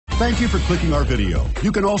Thank you for clicking our video.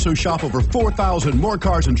 You can also shop over 4,000 more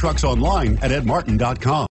cars and trucks online at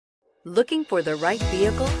edmartin.com. Looking for the right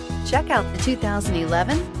vehicle? Check out the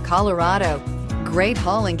 2011 Colorado. Great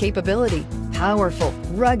hauling capability, powerful,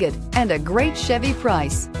 rugged, and a great Chevy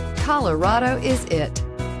price. Colorado is it.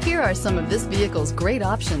 Here are some of this vehicle's great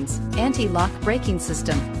options: anti-lock braking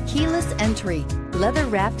system, keyless entry,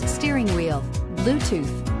 leather-wrapped steering wheel,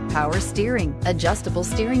 Bluetooth, power steering, adjustable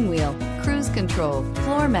steering wheel, cruise control,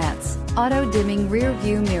 floor mats, auto-dimming rear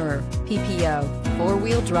view mirror, PPO,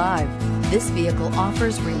 four-wheel drive. This vehicle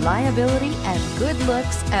offers reliability and good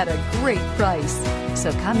looks at a great price.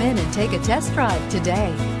 So come in and take a test drive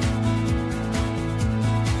today.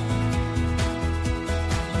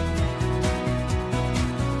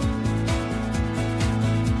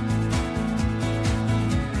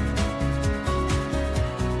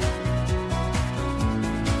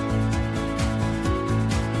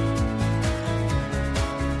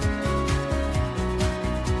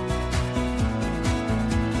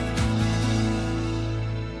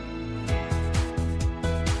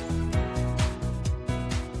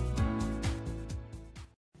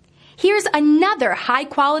 Here's another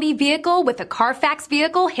high-quality vehicle with a Carfax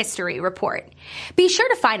Vehicle History Report. Be sure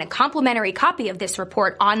to find a complimentary copy of this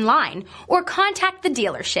report online or contact the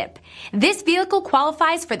dealership. This vehicle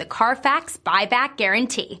qualifies for the Carfax Buyback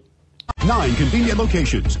Guarantee. 9 convenient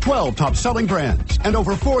locations, 12 top-selling brands, and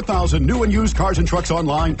over 4,000 new and used cars and trucks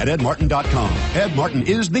online at edmartin.com. Ed Martin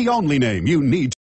is the only name you need.